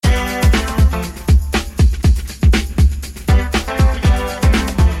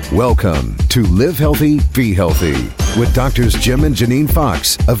Welcome to Live Healthy, Be Healthy with Doctors Jim and Janine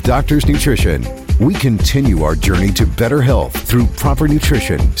Fox of Doctors Nutrition. We continue our journey to better health through proper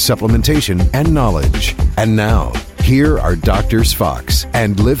nutrition, supplementation, and knowledge. And now, here are Doctors Fox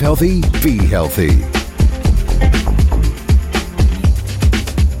and Live Healthy, Be Healthy.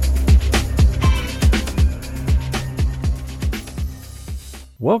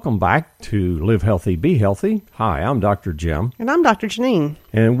 Welcome back to Live Healthy, Be Healthy. Hi, I'm Dr. Jim. And I'm Dr. Janine.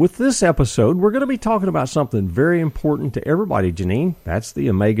 And with this episode, we're going to be talking about something very important to everybody, Janine. That's the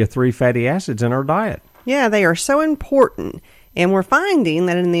omega-3 fatty acids in our diet. Yeah, they are so important. And we're finding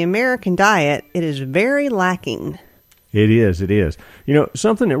that in the American diet, it is very lacking. It is. You know,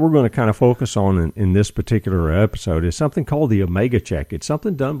 something that we're going to kind of focus on in this particular episode is something called the OmegaCheck. It's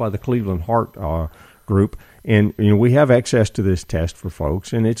something done by the Cleveland Heart Group. And, you know, we have access to this test for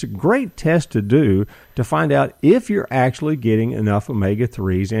folks, and it's a great test to do to find out if you're actually getting enough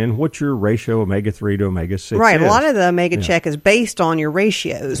omega-3s and what your ratio omega-3 to omega-6 right, is. A lot of the OmegaCheck is based on your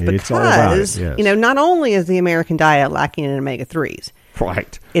ratios It's all about it, because, yes. you know, not only is the American diet lacking in omega-3s,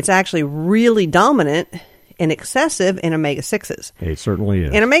 Right. it's actually really dominant and excessive in omega-6s. It certainly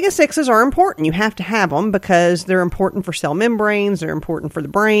is. And omega-6s are important. You have to have them because they're important for cell membranes. They're important for the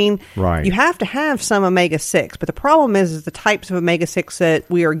brain. Right. You have to have some omega-6. But the problem is the types of omega-6 that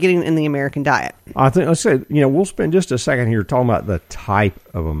we are getting in the American diet. I think, let's say, you know, we'll spend just a second here talking about the type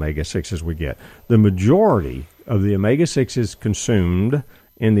of omega-6s we get. The majority of the omega-6s consumed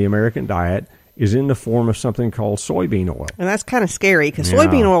in the American diet is in the form of something called soybean oil. And that's kind of scary because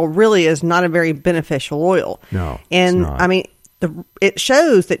soybean oil really is not a very beneficial oil. No, and it's not. I mean, it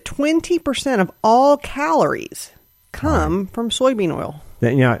shows that 20% of all calories come from soybean oil.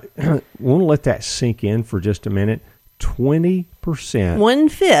 Then, you know, I want to let that sink in for just a minute. 20%.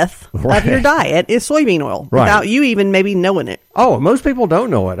 1/5 of your diet is soybean oil without you even maybe knowing it. Oh, most people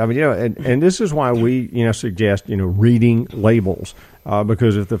don't know it. I mean, you know, and this is why we, you know, suggest, you know, reading labels.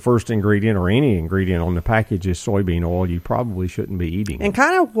 Because if the first ingredient or any ingredient on the package is soybean oil, you probably shouldn't be eating it. And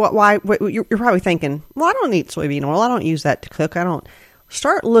kind of why you're probably thinking, well, I don't eat soybean oil. I don't use that to cook. I don't.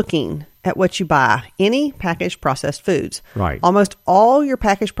 Start looking at what you buy. Any packaged processed foods. Right. Almost all your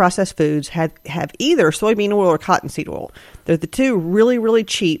packaged processed foods have either soybean oil or cottonseed oil. They're the two really, really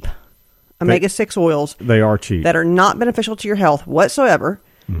cheap omega-6 oils. They are cheap. That are not beneficial to your health whatsoever.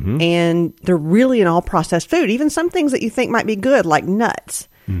 Mm-hmm. And they're really in all processed food. Even some things that you think might be good, like nuts.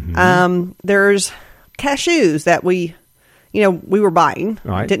 Mm-hmm. There's cashews that we were buying.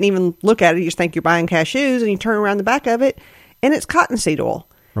 Right. Didn't even look at it. You just think you're buying cashews, and you turn around the back of it, and it's cottonseed oil.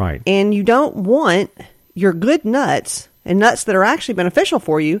 Right. And you don't want your good nuts and nuts that are actually beneficial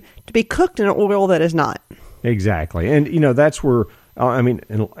for you to be cooked in an oil that is not. Exactly. And, you know, that's where, I mean,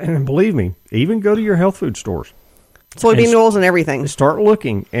 and believe me, even go to your health food stores. Soybean oils and everything. Start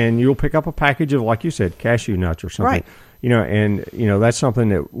looking, and you'll pick up a package of, like you said, cashew nuts or something. Right. You know, and, you know, that's something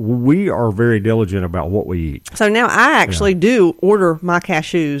that we are very diligent about what we eat. So now I actually do order my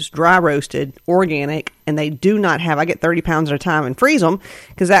cashews dry roasted, organic, and they do not have, I get 30 pounds at a time and freeze them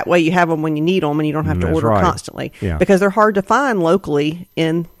because that way you have them when you need them and you don't have to order constantly. Yeah. Because they're hard to find locally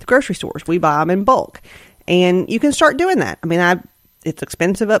in the grocery stores. We buy them in bulk. And you can start doing that. I mean, it's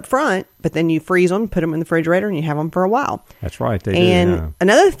expensive up front, but then you freeze them, put them in the refrigerator, and you have them for a while. That's right. They and do,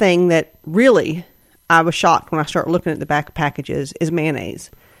 another thing that really I was shocked when I started looking at the back packages is mayonnaise.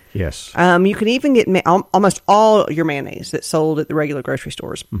 Yes. You can even get almost all your mayonnaise that's sold at the regular grocery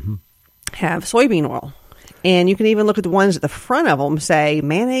stores have soybean oil. And you can even look at the ones at the front of them say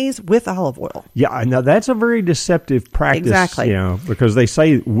mayonnaise with olive oil. Yeah, now that's a very deceptive practice. Exactly. You know, because they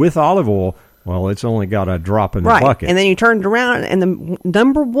say with olive oil, well, it's only got a drop in the bucket. And then you turn it around and the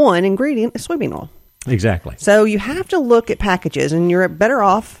number one ingredient is soybean oil. Exactly. So you have to look at packages, and you're better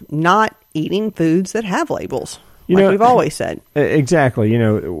off not eating foods that have labels. We've always said. Exactly. You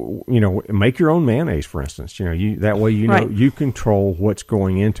know, make your own mayonnaise, for instance. You know, that way know you control what's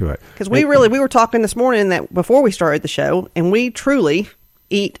going into it. Because we were talking this morning that before we started the show, and we truly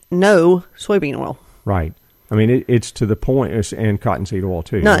eat no soybean oil. Right. I mean, it's to the point, and cottonseed oil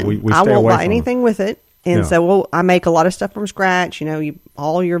too. None. We I stay won't away buy from anything with it, and so I make a lot of stuff from scratch. You know,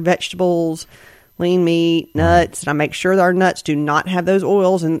 all your vegetables, lean meat, nuts, and I make sure that our nuts do not have those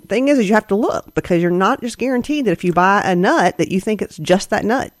oils. And the thing is you have to look because you're not just guaranteed that if you buy a nut that you think it's just that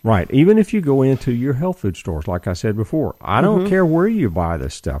nut. Right. Even if you go into your health food stores, like I said before, I don't care where you buy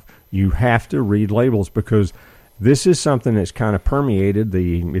this stuff. You have to read labels because this is something that's kind of permeated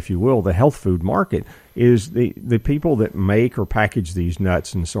if you will, the health food market. Is the people that make or package these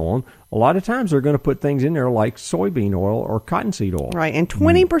nuts and so on, a lot of times they're going to put things in there like soybean oil or cottonseed oil. Right, and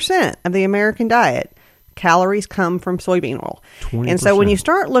 20% of the American diet calories come from soybean oil. 20%. And so when you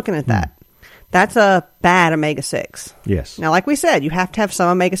start looking at that, that's a bad omega-6. Yes. Now, like we said, you have to have some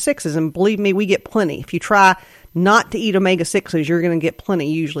omega-6s, and believe me, we get plenty. If you try not to eat omega-6s, you're going to get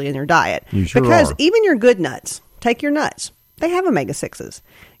plenty usually in your diet. You sure because are. even your good nuts, take your nuts, they have omega-6s.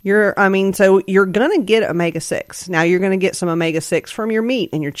 So you're going to get omega-6. Now, you're going to get some omega-6 from your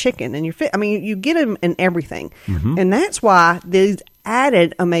meat and your chicken and your fish. I mean, you get them in everything. And that's why these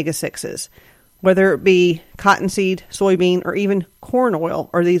added omega-6s, whether it be cottonseed, soybean, or even corn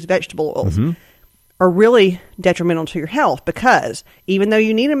oil or these vegetable oils, are really detrimental to your health, because even though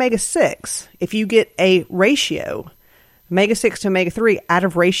you need omega-6, if you get a ratio, omega-6 to omega-3 out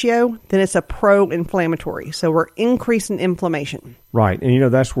of ratio, then it's a pro-inflammatory. So we're increasing inflammation. Right.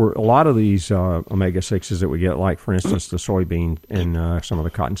 And, that's where a lot of these omega-6s that we get, like, for instance, the soybean and some of the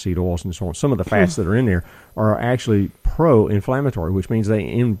cottonseed oils and so on, some of the fats that are in there are actually pro-inflammatory, which means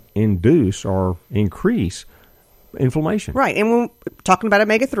they induce or increase inflammation. Right. And we're talking about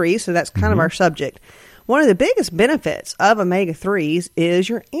omega-3, so that's kind of our subject. One of the biggest benefits of omega-3s is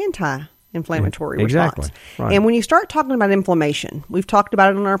your anti-inflammatory Exactly. response. Right. And when you start talking about inflammation, we've talked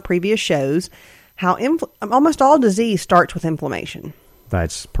about it on our previous shows, how almost all disease starts with inflammation.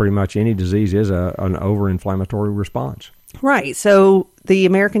 That's pretty much any disease is an over-inflammatory response. Right. So the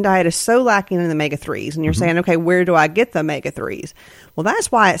American diet is so lacking in the omega-3s, and you're saying, okay, where do I get the omega-3s? Well,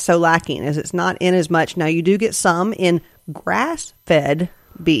 that's why it's so lacking, is it's not in as much. Now, you do get some in grass-fed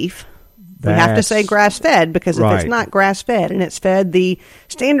beef. We have to say grass-fed, because if it's not grass-fed and it's fed the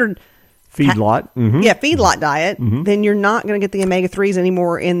standard feedlot, feedlot diet, then you're not going to get the omega-3s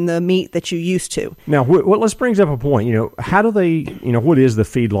anymore in the meat that you used to. Now, let's brings up a point. How do they, what is the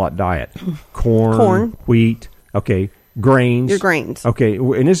feedlot diet? Corn, wheat, okay, grains. Your grains. Okay,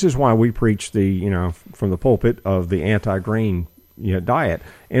 and this is why we preach the, from the pulpit of the anti-grain diet.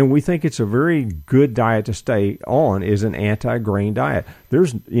 And we think it's a very good diet to stay on, is an anti-grain diet.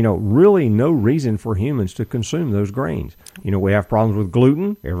 There's, really no reason for humans to consume those grains. We have problems with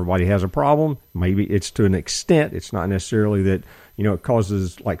gluten. Everybody has a problem. Maybe it's to an extent. It's not necessarily that, it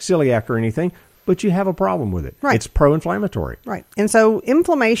causes like celiac or anything, but you have a problem with it. Right. It's pro-inflammatory. Right. And so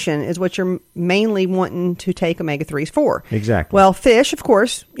inflammation is what you're mainly wanting to take omega-3s for. Exactly. Well, fish, of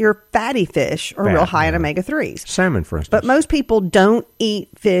course, your fatty fish are real high in omega-3s. Salmon, for instance. But most people don't eat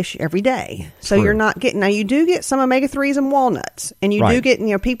fish every day. So True. you're not getting, now you do get some omega-3s in walnuts. And you do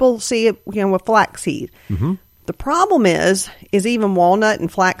get, people see it, with flaxseed. The problem is even walnut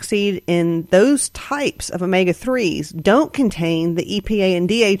and flaxseed and those types of omega-3s don't contain the EPA and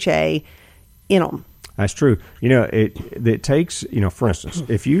DHA in them. That's true. It takes, for instance,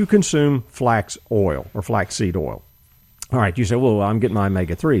 if you consume flax oil or flaxseed oil, all right, you say, well, I'm getting my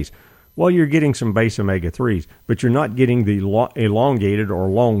omega-3s. Well, you're getting some base omega-3s, but you're not getting the elongated or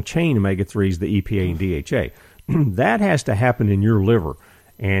long-chain omega-3s, the EPA and DHA. That has to happen in your liver.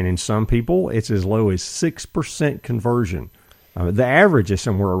 And in some people, it's as low as 6% conversion. The average is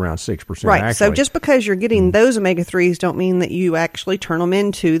somewhere around 6%. Right. Actually. So just because you're getting those omega-3s don't mean that you actually turn them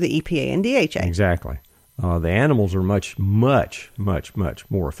into the EPA and DHA. Exactly. The animals are much, much, much, much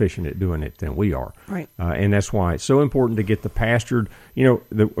more efficient at doing it than we are. Right. And that's why it's so important to get the pastured.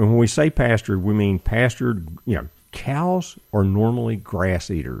 When we say pastured, we mean pastured. Cows are normally grass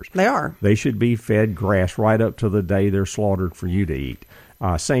eaters. They are. They should be fed grass right up to the day they're slaughtered for you to eat.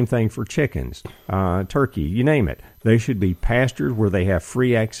 Same thing for chickens, turkey, you name it. They should be pastured where they have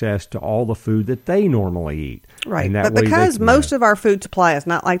free access to all the food that they normally eat. Right. And But because most of our food supply is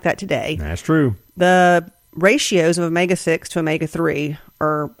not like that today. That's true. The ratios of omega-6 to omega-3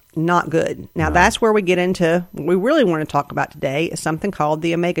 are not good. Now, that's where we get into what we really want to talk about today is something called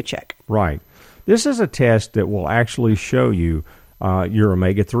the OmegaCheck. Right. This is a test that will actually show you your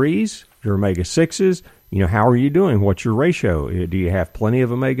omega-3s, your omega-6s. How are you doing? What's your ratio? Do you have plenty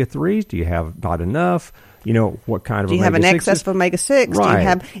of omega-3s? Do you have not enough? What kind of omega-6s? Do you have an excess of omega-6? Right. Do you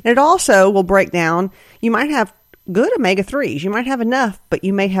have, and it also will break down, you might have good omega-3s. You might have enough, but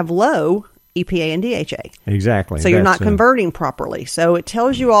you may have low EPA and DHA. Exactly. So you're not converting properly. So it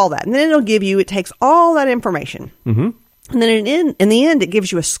tells you all that. And then it takes all that information. And then in the end, it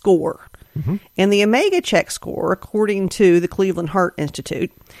gives you a score. And the OmegaCheck score, according to the Cleveland Heart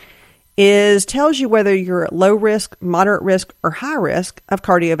Institute, tells you whether you're at low risk, moderate risk, or high risk of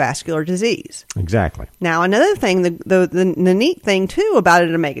cardiovascular disease. Exactly. Now, another thing, the neat thing, too, about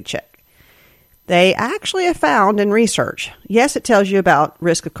an OmegaCheck, they actually have found in research, yes, it tells you about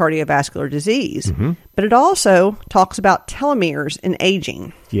risk of cardiovascular disease, but it also talks about telomeres and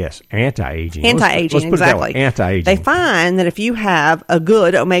aging. Yes, anti-aging. Anti-aging, let's put exactly. It that way, anti-aging. They find that if you have a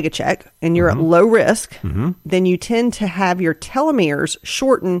good OmegaCheck and you're at low risk, then you tend to have your telomeres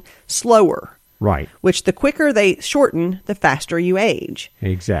shorten slower. Right. Which the quicker they shorten, the faster you age.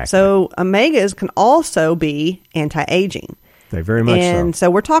 Exactly. So omegas can also be anti-aging. They very much and so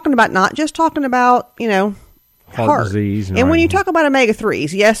we're talking about not just talking about, heart disease. And when you talk about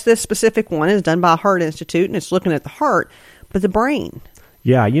omega-3s, yes, this specific one is done by a Heart Institute, and it's looking at the heart, but the brain.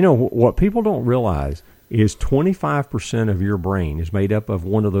 Yeah, what people don't realize is 25% of your brain is made up of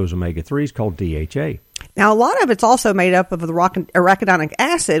one of those omega-3s called DHA. Now, a lot of it's also made up of the arachidonic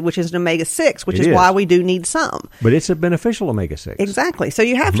acid, which is an omega-6, which is why we do need some. But it's a beneficial omega-6. Exactly. So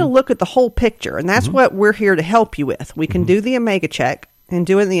you have to look at the whole picture, and that's what we're here to help you with. We can do the OmegaCheck, and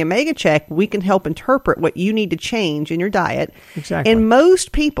doing the OmegaCheck, we can help interpret what you need to change in your diet. Exactly. And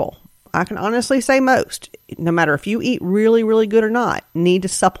most people, I can honestly say most, no matter if you eat really, really good or not, need to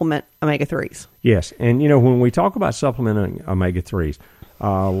supplement omega-3s. Yes. And, when we talk about supplementing omega-3s,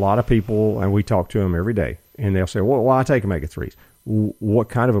 a lot of people, and we talk to them every day, and they'll say, well, I take omega-3s. What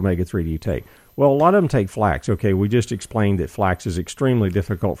kind of omega-3 do you take? Well, a lot of them take flax. Okay, we just explained that flax is extremely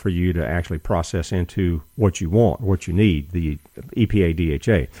difficult for you to actually process into what you want, what you need, the EPA,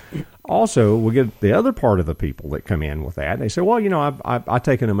 DHA. Also, we get the other part of the people that come in with that. They say, well, I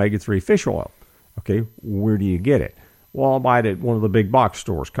take an omega-3 fish oil. Okay, where do you get it? Well, I'll buy it at one of the big box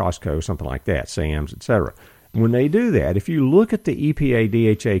stores, Costco, something like that, Sam's, etc. When they do that, if you look at the EPA,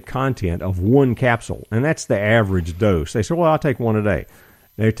 DHA content of one capsule, and that's the average dose, they say, well, I'll take one a day.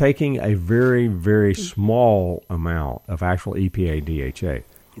 They're taking a very, very small amount of actual EPA, DHA.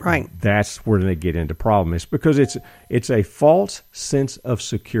 Right. That's where they get into problems. It's because it's a false sense of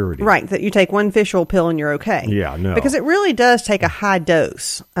security. Right, that you take one fish oil pill and you're okay. Yeah, no. Because it really does take a high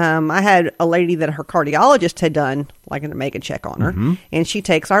dose. I had a lady that her cardiologist had done like an OmegaCheck on her, and she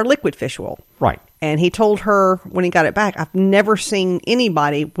takes our liquid fish oil. Right. And he told her when he got it back, I've never seen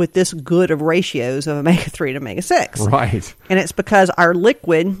anybody with this good of ratios of omega-3 to omega-6. Right. And it's because our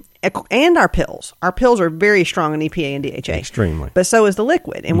liquid and our pills are very strong in EPA and DHA. Extremely. But so is the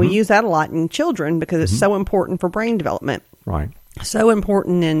liquid. And we use that a lot in children because it's so important for brain development. Right. So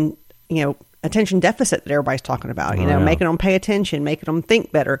important in, attention deficit that everybody's talking about, making them pay attention, making them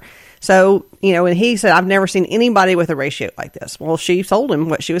think better. So, and he said, I've never seen anybody with a ratio like this. Well, she told him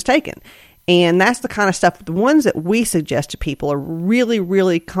what she was taking. And that's the kind of stuff, the ones that we suggest to people are really,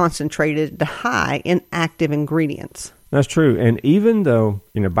 really concentrated high in active ingredients. That's true. And even though,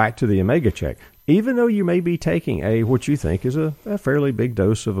 back to the OmegaCheck, even though you may be taking what you think is a fairly big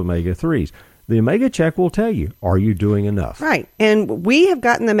dose of omega-3s, the OmegaCheck will tell you, are you doing enough? Right. And we have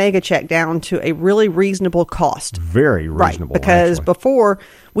gotten the OmegaCheck down to a really reasonable cost. Very reasonable. Right. Because actually. before,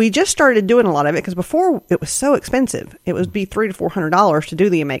 we just started doing a lot of it because before it was so expensive. It would be $300 to $400 to do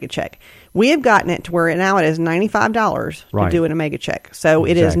the OmegaCheck. We have gotten it to where now it is $95 to do an OmegaCheck. So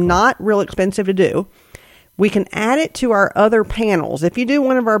it is not real expensive to do. We can add it to our other panels. If you do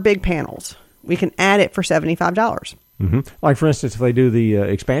one of our big panels, we can add it for $75. Like, for instance, if they do the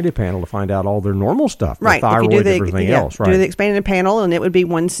expanded panel to find out all their normal stuff, right? Thyroid, and everything else, right? Do the expanded panel, and it would be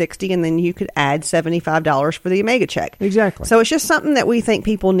 $160, and then you could add $75 for the OmegaCheck. Exactly. So it's just something that we think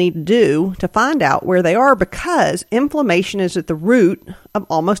people need to do to find out where they are, because inflammation is at the root of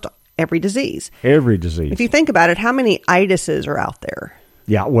almost every disease. Every disease. If you think about it, how many itises are out there?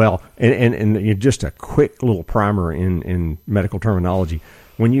 Yeah, well, and just a quick little primer in medical terminology.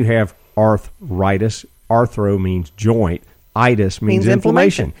 When you have arthritis, arthro means joint, itis means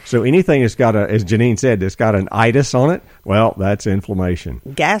inflammation. So anything that's got as Janine said, that's got an itis on it, well, that's inflammation.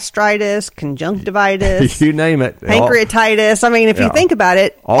 Gastritis, conjunctivitis. You name it. Pancreatitis. I mean, if you think about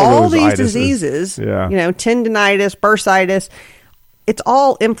it, all these diseases, tendinitis, bursitis, it's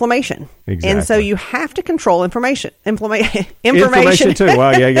all inflammation. Exactly. And so you have to control information too. Well,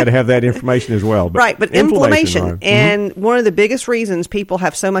 yeah, you got to have that information as well. But right, but inflammation. Right. And one of the biggest reasons people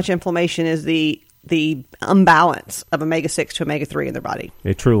have so much inflammation is the imbalance of omega-6 to omega-3 in their body.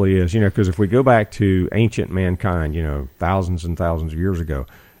 It truly is, because if we go back to ancient mankind, thousands and thousands of years ago,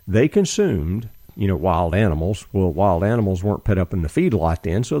 they consumed, wild animals. Well, wild animals weren't put up in the feedlot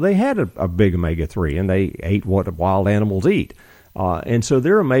then, so they had a big omega-3, and they ate what wild animals eat. And so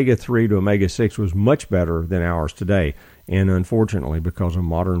their omega-3 to omega-6 was much better than ours today. And unfortunately, because of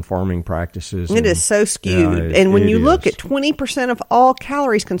modern farming practices. It is so skewed. And when you look at 20% of all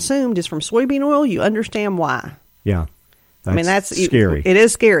calories consumed is from soybean oil, you understand why. Yeah. That's scary. It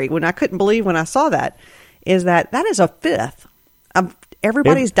is scary. When I couldn't believe when I saw that is that is a fifth of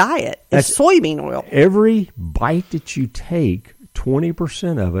everybody's diet is soybean oil. Every bite that you take,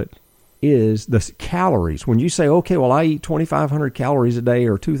 20% of it is the calories. When you say, okay, well, I eat 2,500 calories a day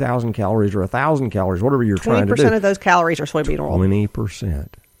or 2,000 calories or 1,000 calories, whatever you're trying to do. 20% of those calories are soybean oil. 20%.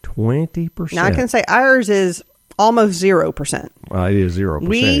 20%. Now, I can say ours is almost 0%. Well, it is 0%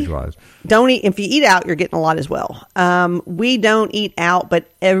 percentage-wise. Don't eat. If you eat out, you're getting a lot as well. We don't eat out, but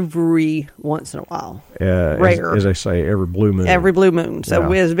every once in a while. Rare. As I say, every blue moon. Every blue moon.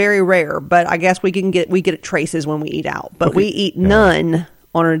 So it's very rare. But I guess we get traces when we eat out. But we eat none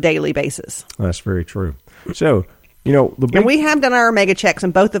on a daily basis. That's very true. So, and we have done our omega checks,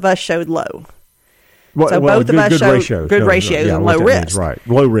 and both of us showed low. Both of us showed good ratios and low risk. Means, right.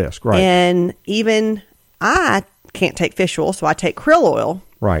 Low risk, right. And even I can't take fish oil, so I take krill oil.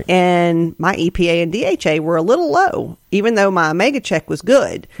 Right. And my EPA and DHA were a little low, even though my OmegaCheck was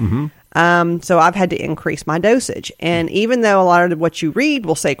good. Mm-hmm. So I've had to increase my dosage. And even though a lot of what you read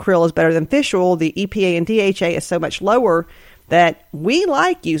will say krill is better than fish oil, the EPA and DHA is so much lower that we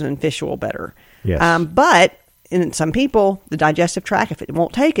like using fish oil better. Yes. But in some people, the digestive tract, if it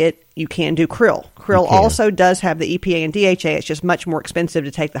won't take it, you can do krill. Krill also does have the EPA and DHA. It's just much more expensive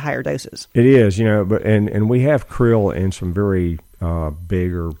to take the higher doses. It is, but and we have krill in some very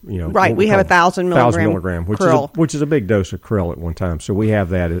bigger, Right, we have 1,000 milligram krill. which is a big dose of krill at one time. So we have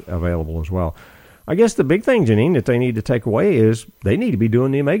that available as well. I guess the big thing, Janine, that they need to take away is they need to be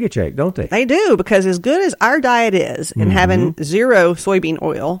doing the OmegaCheck, don't they? They do, because as good as our diet is and having zero soybean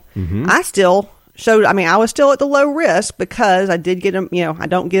oil, I still showed, I was still at the low risk because I did get them, I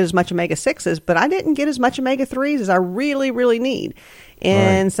don't get as much omega-6s, but I didn't get as much omega-3s as I really, really need.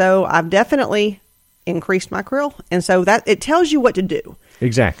 And so I've definitely increased my krill. And so that it tells you what to do.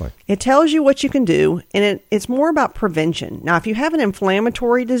 Exactly. It tells you what you can do, and it's more about prevention. Now, if you have an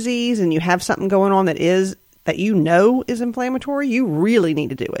inflammatory disease and you have something going on that is inflammatory, you really need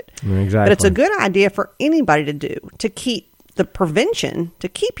to do it. Exactly. But it's a good idea for anybody to do, to keep the prevention, to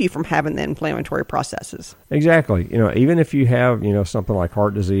keep you from having the inflammatory processes. Exactly. Even if you have, something like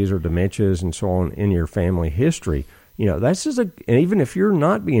heart disease or dementias and so on in your family history, that's just and even if you're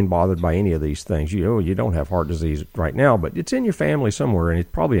not being bothered by any of these things, you don't have heart disease right now, but it's in your family somewhere, and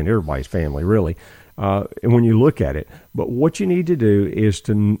it's probably in everybody's family, really. And when you look at it, but what you need to do is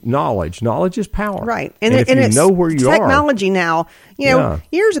to knowledge. Knowledge is power, right? And if you know where you are, technology now.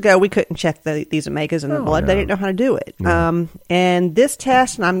 Years ago we couldn't check these omegas in the blood. They didn't know how to do it. No. And this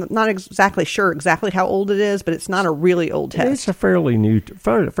test, and I'm not exactly sure how old it is, but it's not a really old test. It's a fairly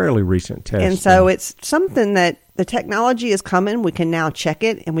recent test, and so it's something that the technology is coming. We can now check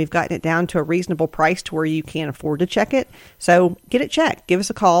it, and we've gotten it down to a reasonable price to where you can afford to check it. So get it checked. Give us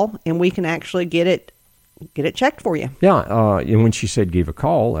a call, and we can actually get it checked for you. Yeah, and when she said give a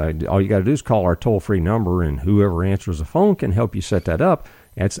call, all you got to do is call our toll-free number, and whoever answers the phone can help you set that up.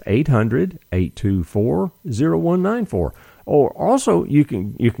 That's 800-824-0194. Or also, you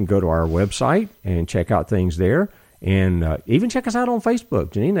can go to our website and check out things there. And even check us out on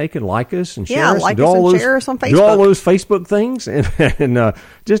Facebook, Janine. They can like us and share us. Like us and share us on Facebook. Do all those Facebook things and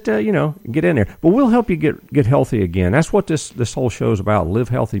just get in there. But we'll help you get healthy again. That's what this whole show is about. Live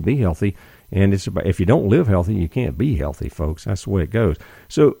healthy, be healthy. And it's about, if you don't live healthy, you can't be healthy, folks. That's the way it goes.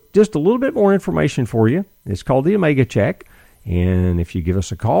 So just a little bit more information for you. It's called the OmegaCheck. And if you give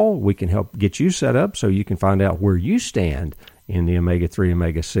us a call, we can help get you set up so you can find out where you stand in the omega-3,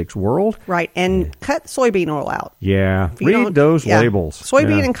 omega-6 world. Right, and cut soybean oil out. Yeah, read those labels.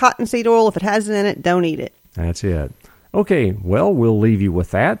 Soybean and cottonseed oil, if it has it in it, don't eat it. That's it. Okay, well, we'll leave you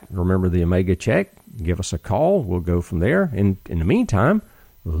with that. Remember the OmegaCheck. Give us a call. We'll go from there. And in the meantime,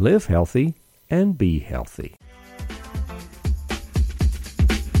 live healthy and be healthy.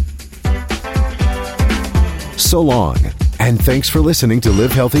 So long. And thanks for listening to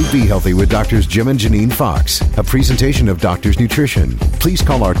Live Healthy, Be Healthy with Doctors Jim and Janine Fox, a presentation of Doctors Nutrition. Please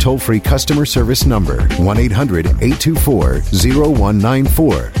call our toll-free customer service number,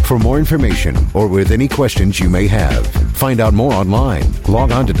 1-800-824-0194, for more information or with any questions you may have. Find out more online.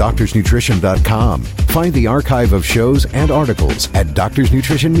 Log on to doctorsnutrition.com. Find the archive of shows and articles at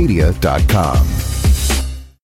doctorsnutritionmedia.com.